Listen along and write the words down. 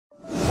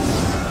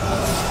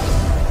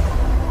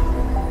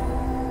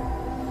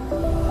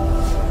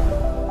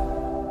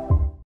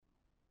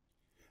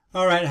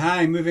Alright,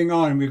 hi, moving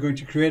on. We're going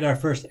to create our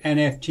first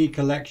NFT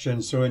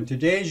collection. So in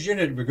today's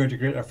unit, we're going to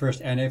create our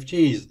first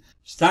NFTs.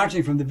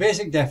 Starting from the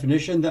basic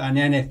definition that an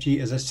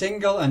NFT is a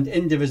single and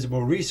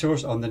indivisible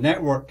resource on the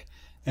network.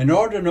 In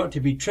order not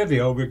to be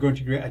trivial, we're going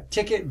to create a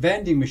ticket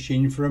vending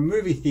machine for a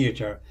movie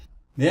theatre.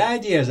 The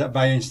idea is that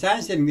by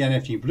instantiating the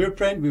NFT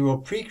blueprint, we will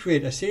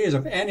pre-create a series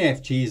of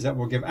NFTs that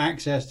will give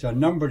access to a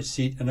numbered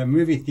seat in a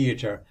movie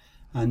theatre.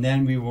 And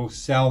then we will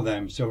sell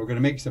them. So we're going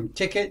to make some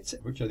tickets,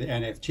 which are the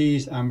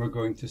NFTs, and we're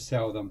going to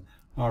sell them.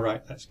 All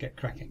right, let's get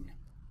cracking.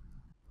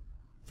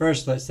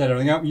 First, let's set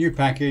everything up. New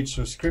package,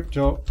 so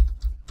Scrypto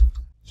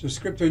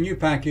new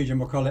package, and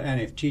we'll call it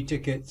NFT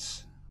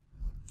tickets.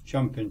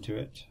 Jump into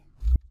it.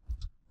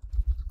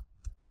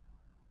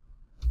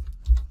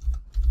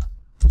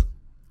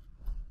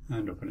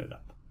 And open it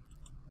up.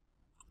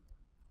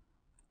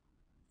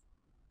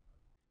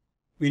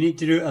 We need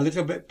to do a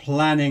little bit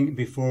planning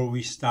before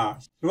we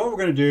start. So what we're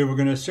going to do, we're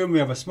going to assume we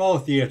have a small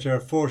theatre,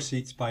 4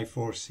 seats by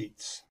 4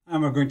 seats.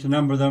 And we're going to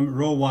number them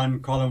row 1,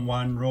 column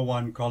 1, row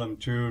 1, column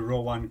 2,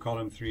 row 1,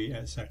 column 3,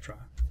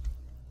 etc.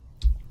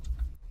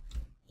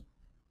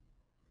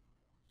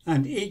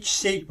 And each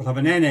seat will have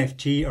an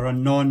NFT or a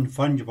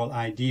non-fungible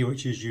ID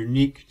which is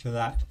unique to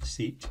that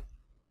seat.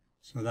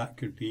 So that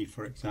could be,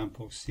 for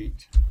example,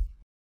 seat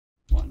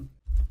 1.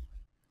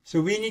 So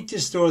we need to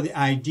store the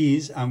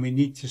IDs and we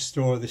need to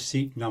store the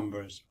seat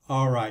numbers.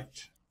 All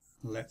right,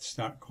 let's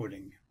start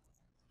coding.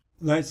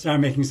 Let's start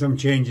making some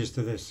changes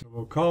to this. So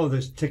we'll call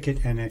this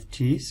ticket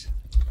NFTs.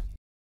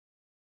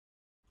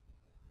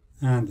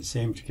 And the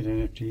same ticket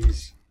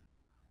NFTs.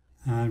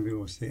 And we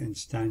will say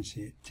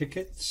instantiate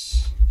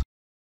tickets.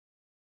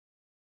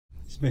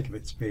 Let's make a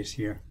bit of space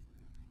here.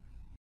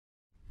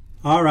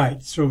 All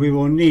right, so we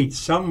will need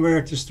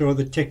somewhere to store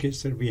the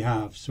tickets that we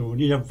have. So we'll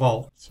need a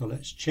vault. So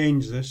let's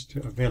change this to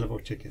available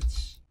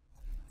tickets.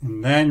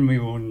 And then we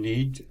will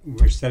need,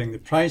 we're setting the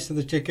price of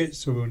the tickets,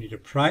 so we'll need a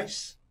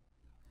price,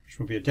 which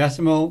will be a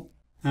decimal.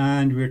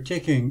 And we're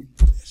taking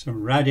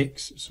some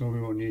RADX, so we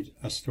will need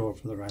a store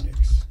for the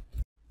RADX.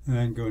 And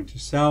then go into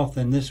self,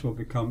 then this will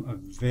become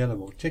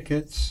available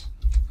tickets.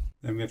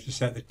 Then we have to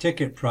set the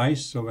ticket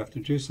price, so we have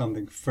to do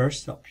something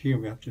first. Up here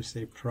we have to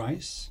say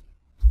price.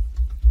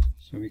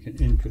 So we can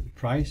input the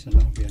price and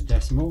that will be a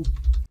decimal.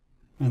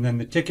 And then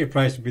the ticket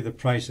price will be the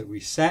price that we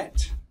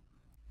set.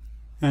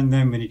 And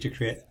then we need to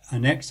create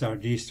an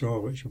XRD store,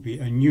 which will be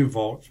a new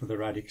vault for the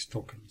RADX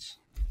tokens.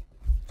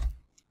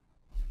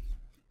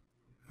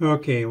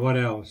 Okay, what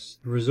else?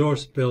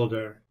 Resource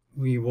builder.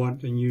 We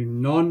want a new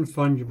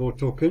non-fungible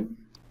token.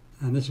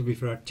 And this will be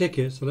for our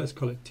ticket, so let's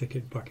call it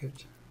ticket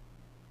bucket.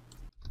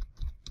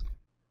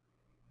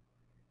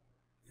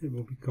 It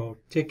will be called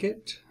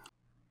ticket.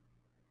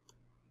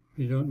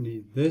 We don't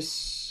need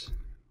this.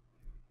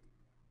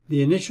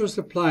 The initial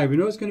supply, we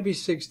know it's going to be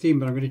 16,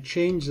 but I'm going to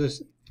change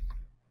this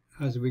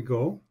as we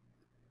go.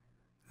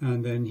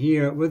 And then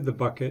here with the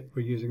bucket,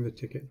 we're using the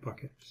ticket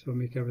bucket. So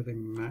make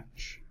everything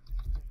match.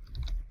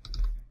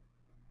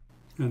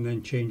 And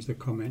then change the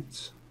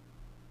comments.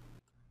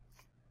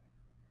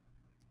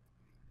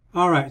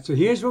 All right, so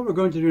here's what we're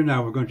going to do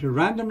now. We're going to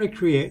randomly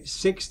create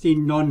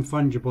 16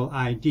 non-fungible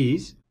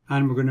IDs,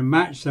 and we're going to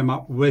match them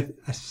up with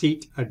a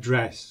seat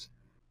address.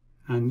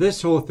 And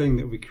this whole thing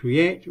that we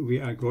create,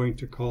 we are going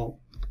to call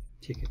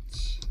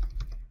tickets.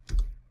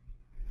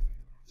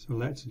 So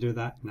let's do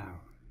that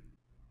now.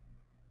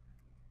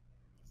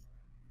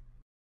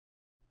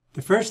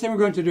 The first thing we're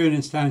going to do in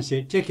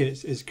instantiate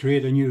tickets is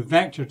create a new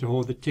vector to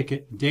hold the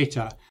ticket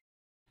data.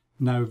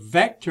 Now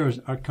vectors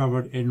are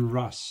covered in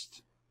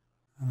Rust,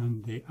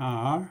 and they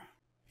are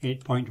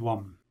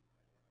 8.1.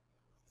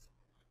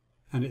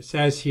 And it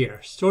says here,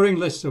 storing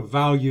lists of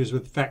values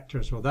with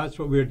vectors. Well, that's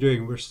what we're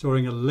doing. We're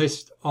storing a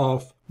list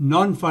of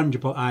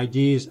non-fungible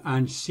IDs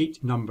and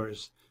seat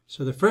numbers.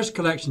 So the first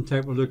collection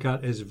type we'll look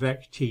at is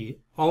vect,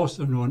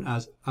 also known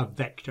as a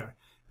vector.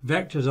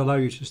 Vectors allow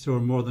you to store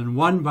more than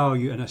one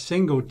value in a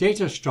single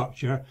data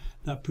structure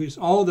that puts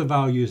all the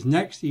values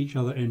next to each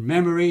other in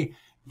memory.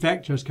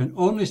 Vectors can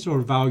only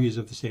store values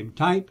of the same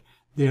type.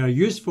 They are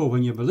useful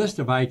when you have a list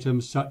of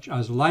items such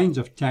as lines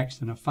of text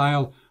in a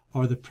file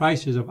or the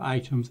prices of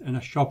items in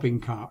a shopping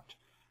cart.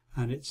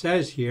 And it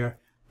says here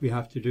we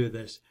have to do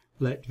this.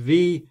 Let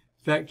v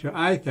vector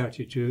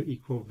I32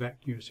 equal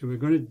vecnew. So we're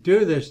going to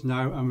do this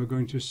now, and we're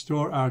going to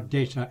store our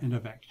data in a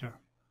vector.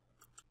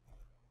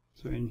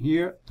 So in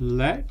here,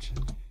 let,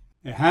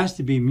 it has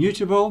to be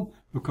mutable.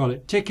 We'll call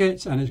it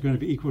tickets, and it's going to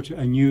be equal to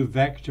a new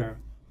vector.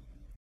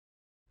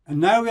 And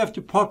now we have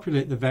to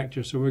populate the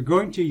vector, so we're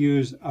going to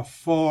use a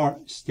for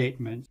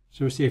statement.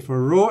 So we say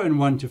for row in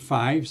 1 to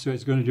 5, so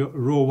it's going to do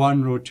row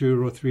 1, row 2,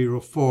 row 3,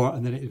 row 4,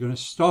 and then it's going to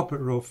stop at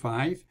row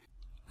 5.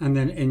 And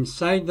then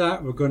inside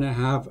that, we're going to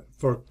have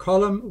for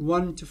column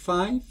 1 to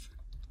 5.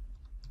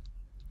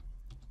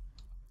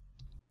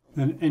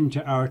 Then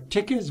into our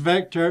tickets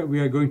vector, we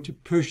are going to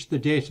push the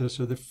data.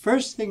 So the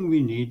first thing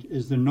we need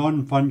is the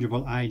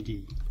non-fungible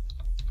ID.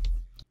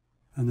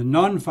 And the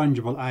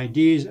non-fungible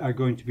IDs are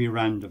going to be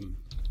random.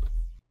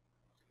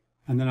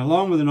 And then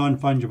along with the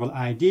non-fungible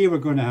ID, we're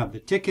going to have the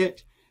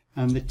ticket.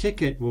 And the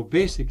ticket will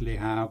basically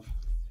have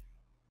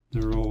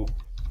the row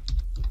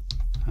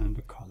and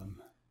a column.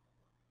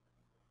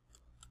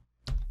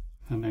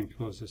 And then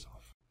close this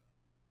off.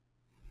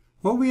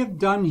 What we have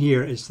done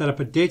here is set up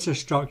a data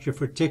structure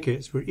for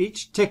tickets where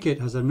each ticket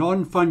has a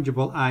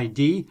non-fungible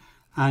ID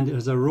and it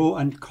has a row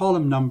and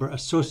column number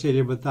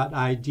associated with that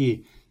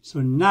ID.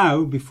 So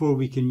now, before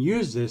we can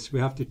use this, we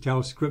have to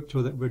tell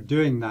Scrypto that we're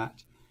doing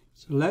that.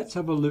 So let's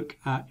have a look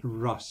at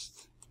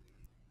Rust.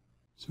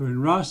 So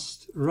in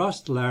Rust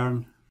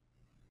learn,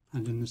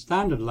 and in the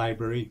standard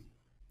library,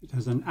 it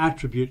has an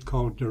attribute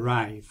called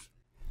derive.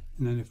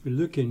 And then if we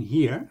look in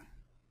here,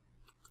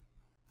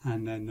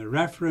 and then the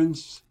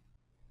reference,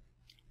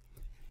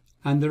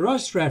 and the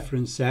Rust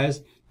reference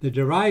says the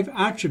derive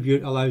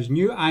attribute allows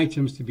new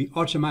items to be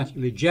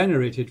automatically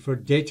generated for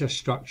data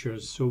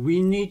structures. So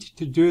we need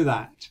to do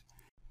that.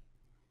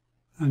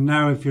 And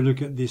now if you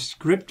look at the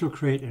Scrypto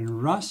crate in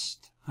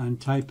Rust and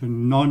type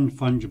in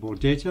non-fungible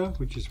data,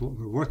 which is what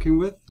we're working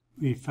with,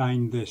 we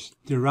find this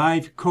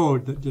derive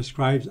code that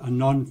describes a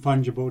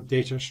non-fungible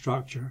data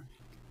structure.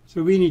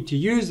 So we need to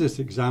use this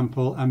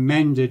example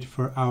amended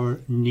for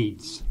our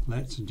needs.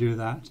 Let's do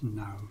that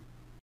now.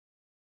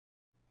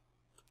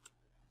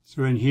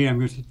 So in here I'm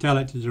going to tell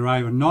it to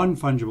derive a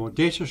non-fungible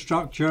data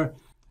structure,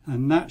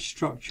 and that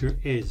structure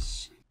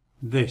is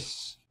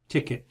this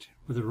ticket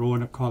with a row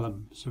and a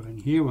column. So in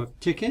here we have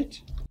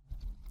ticket,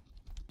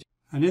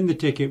 and in the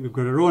ticket we've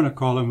got a row and a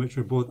column which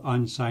are both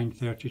unsigned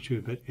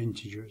 32-bit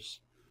integers.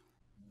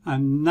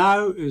 And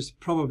now is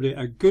probably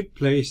a good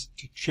place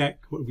to check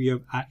what we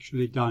have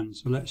actually done.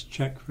 So let's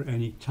check for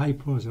any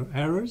typos or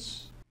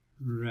errors.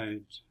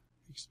 Red,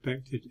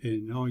 expected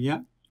in, oh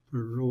yeah,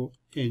 for row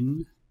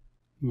in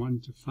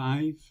 1 to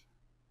 5.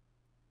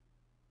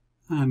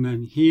 And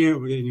then here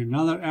we're getting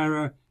another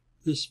error.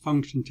 This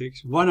function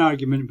takes one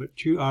argument, but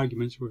two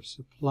arguments were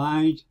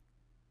supplied.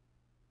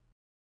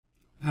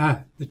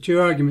 The two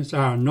arguments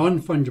are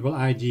non-fungible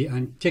ID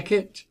and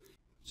ticket.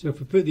 So if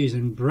we put these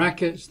in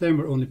brackets, then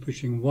we're only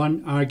pushing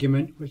one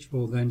argument, which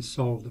will then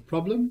solve the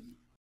problem.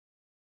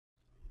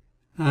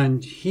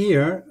 And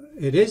here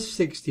it is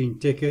 16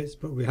 tickets,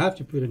 but we have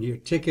to put in here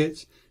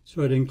tickets,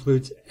 so it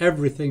includes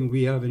everything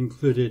we have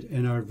included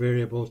in our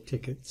variable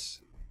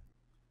tickets.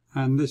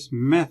 And this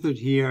method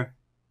here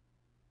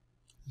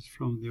is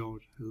from the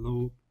old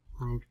Hello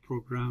World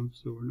program,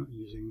 so we're not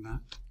using that.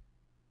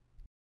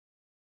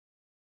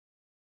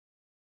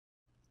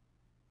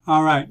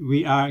 All right,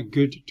 we are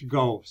good to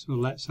go. So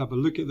let's have a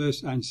look at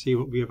this and see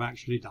what we have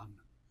actually done.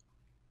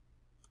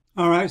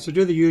 All right, so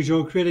do the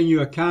usual, create a new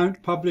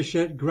account, publish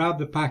it, grab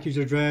the package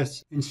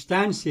address,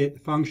 instantiate the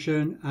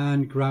function,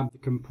 and grab the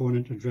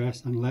component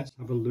address. And let's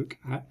have a look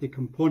at the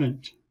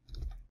component.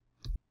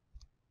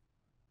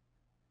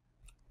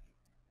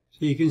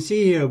 So you can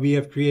see here we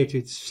have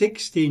created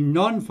 16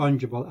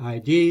 non-fungible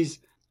IDs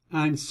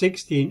and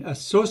 16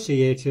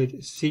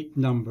 associated seat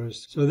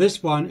numbers. So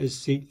this one is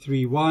seat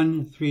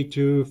 31,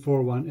 32,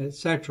 41,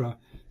 etc.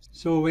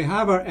 So we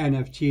have our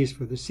NFTs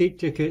for the seat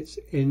tickets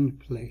in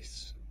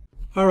place.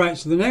 All right,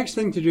 so the next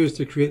thing to do is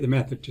to create the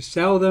method to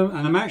sell them,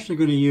 and I'm actually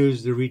going to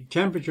use the read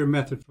temperature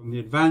method from the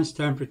advanced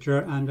temperature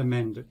and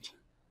amend it.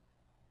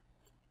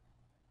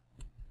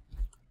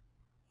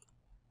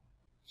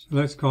 So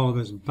let's call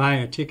this buy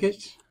a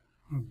ticket,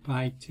 or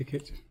buy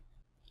ticket.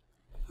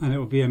 And it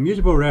will be a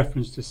mutable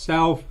reference to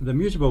self, the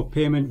mutable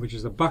payment, which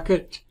is a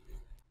bucket,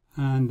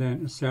 and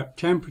then assert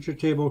temperature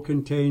table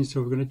contains.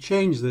 So we're going to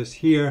change this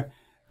here,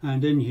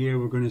 and in here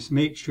we're going to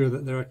make sure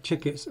that there are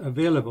tickets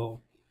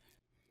available.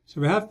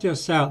 So we have to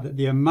assert that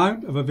the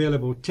amount of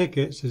available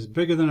tickets is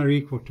bigger than or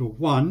equal to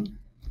 1.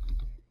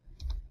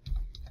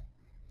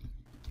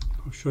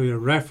 I'll show you a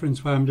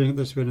reference why I'm doing it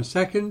this way in a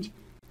second.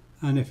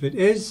 And if it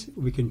is,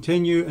 we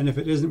continue, and if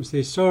it isn't, we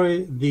say,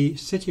 sorry, the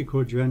city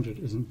code you entered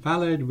isn't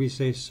valid. We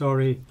say,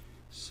 sorry,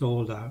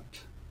 sold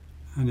out.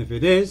 And if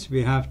it is,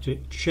 we have to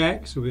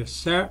check, so we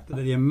assert that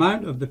the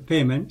amount of the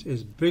payment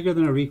is bigger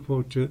than or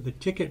equal to the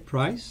ticket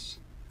price.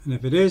 And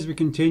if it is, we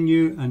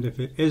continue, and if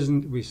it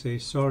isn't, we say,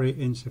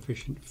 sorry,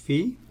 insufficient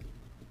fee.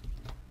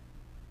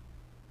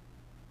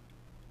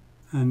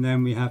 And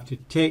then we have to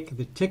take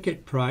the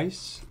ticket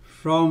price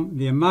from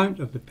the amount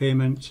of the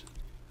payment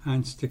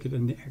and stick it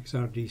in the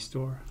XRD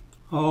store.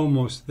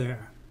 Almost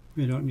there.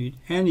 We don't need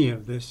any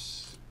of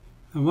this.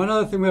 And one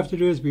other thing we have to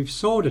do is we've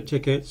sold a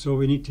ticket, so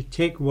we need to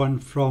take one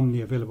from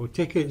the available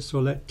tickets. So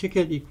let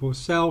ticket equal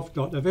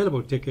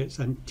self.available tickets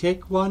and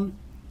take one.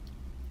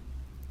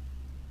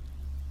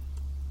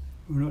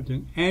 We're not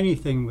doing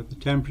anything with the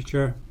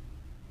temperature,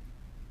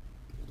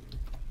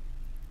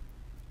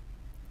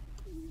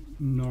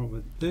 nor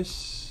with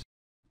this.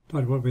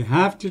 But what we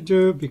have to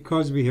do,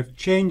 because we have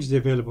changed the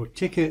available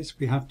tickets,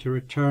 we have to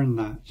return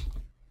that.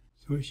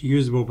 So it's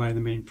usable by the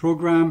main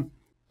program,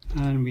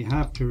 and we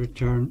have to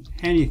return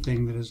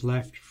anything that is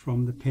left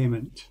from the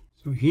payment.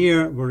 So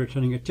here we're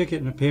returning a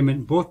ticket and a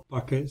payment, both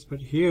buckets,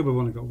 but here we've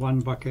only got one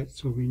bucket,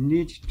 so we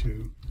need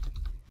to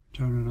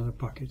return another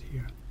bucket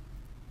here.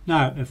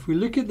 Now, if we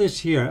look at this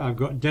here, I've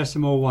got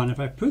decimal 1.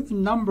 If I put the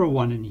number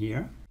 1 in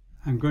here,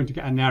 I'm going to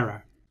get an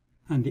error.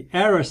 and the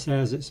error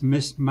says it's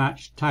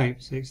mismatched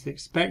types. It's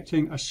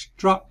expecting a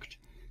struct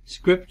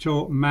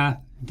scripto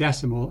math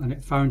decimal and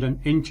it found an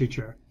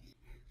integer.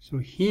 So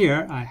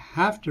here I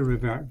have to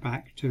revert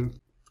back to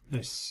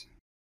this,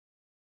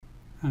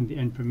 and the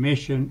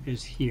information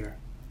is here.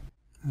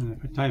 And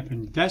if I type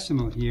in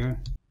decimal here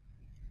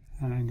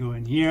and I go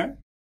in here,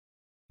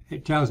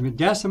 it tells me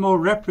decimal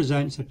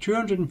represents a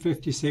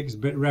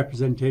 256-bit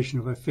representation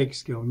of a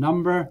fixed scale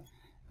number.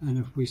 And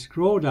if we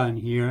scroll down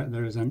here,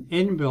 there is an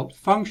inbuilt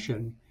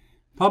function,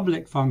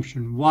 public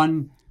function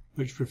 1,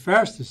 which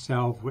refers to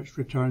self, which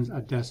returns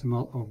a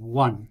decimal of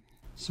 1.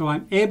 So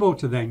I'm able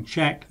to then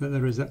check that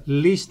there is at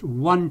least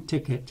one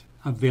ticket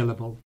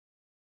available.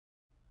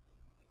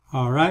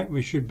 All right,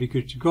 we should be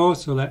good to go,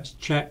 so let's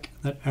check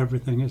that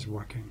everything is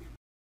working.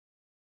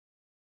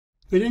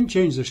 We didn't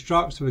change the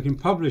struct, so we can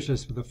publish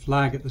this with a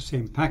flag at the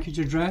same package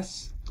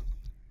address.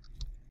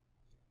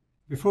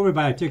 Before we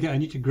buy a ticket, I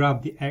need to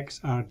grab the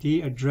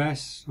XRD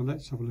address, so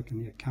let's have a look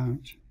in the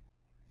account.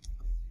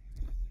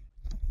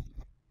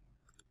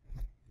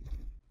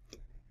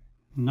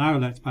 Now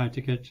let's buy a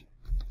ticket.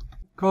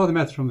 Call the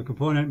method from the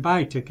component,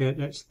 buy ticket,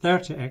 it's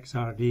 30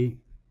 XRD.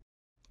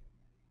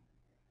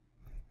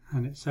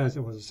 And it says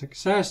it was a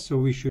success, so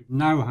we should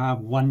now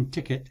have one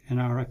ticket in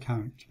our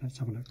account. Let's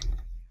have a look.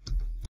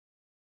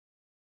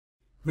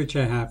 Which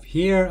I have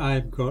here.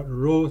 I've got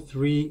row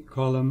 3,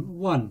 column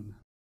 1.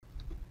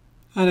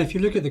 And if you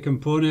look at the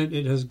component,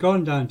 it has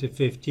gone down to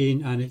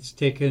 15 and it's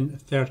taken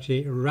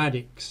 30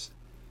 RADX.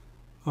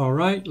 All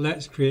right,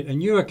 let's create a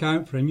new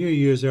account for a new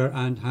user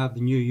and have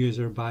the new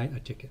user buy a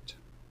ticket.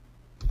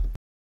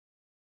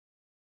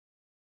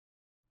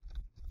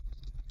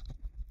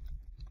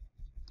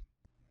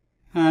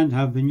 And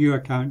have the new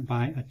account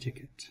buy a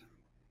ticket.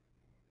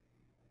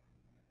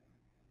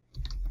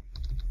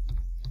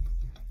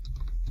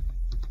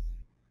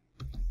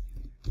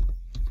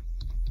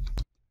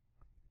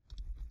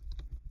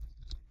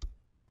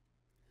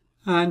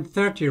 And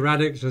 30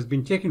 RADX has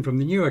been taken from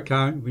the new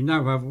account. We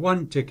now have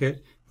one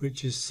ticket,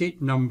 which is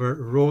seat number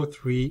row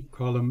 3,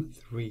 column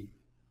 3.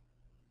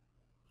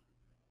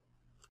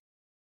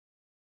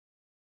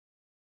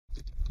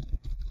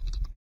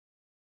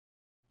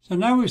 So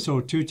now we've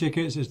sold 2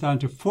 tickets. It's down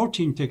to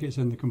 14 tickets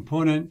in the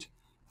component,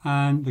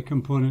 and the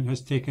component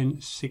has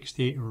taken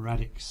 60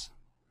 RADX.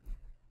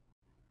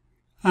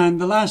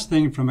 And the last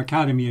thing from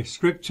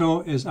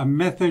AcademiaScrypto is a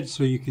method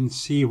so you can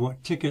see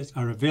what tickets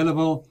are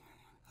available.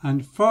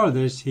 And for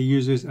this, he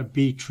uses a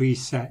B-tree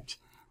set.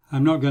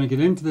 I'm not going to get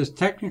into this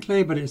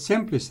technically, but it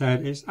simply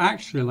said it's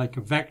actually like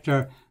a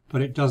vector,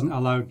 but it doesn't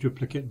allow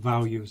duplicate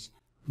values.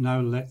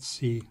 Now let's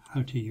see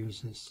how to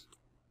use this.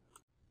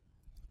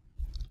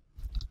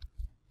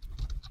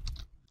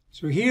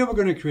 So here we're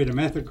going to create a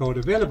method called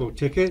available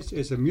tickets.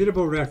 It's a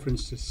mutable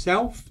reference to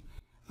self,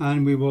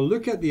 and we will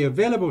look at the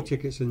available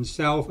tickets in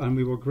self, and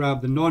we will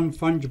grab the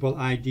non-fungible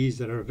IDs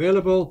that are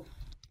available,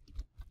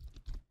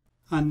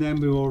 and then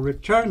we will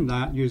return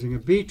that using a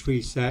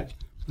B-tree set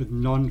with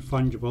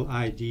non-fungible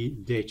ID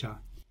data.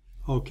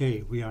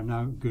 Okay, we are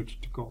now good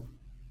to go.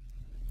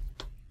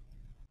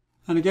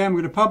 And again,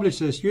 we're going to publish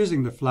this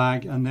using the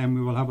flag, and then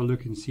we will have a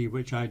look and see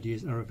which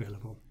IDs are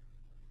available.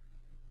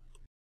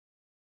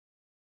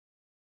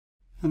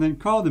 And then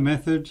call the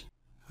method,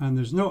 and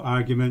there's no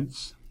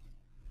arguments.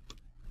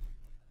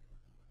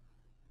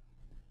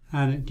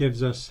 And it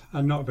gives us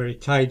a not very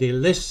tidy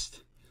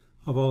list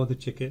of all the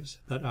tickets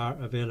that are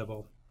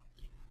available.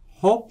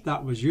 Hope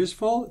that was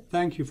useful.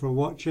 Thank you for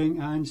watching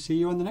and see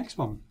you on the next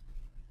one.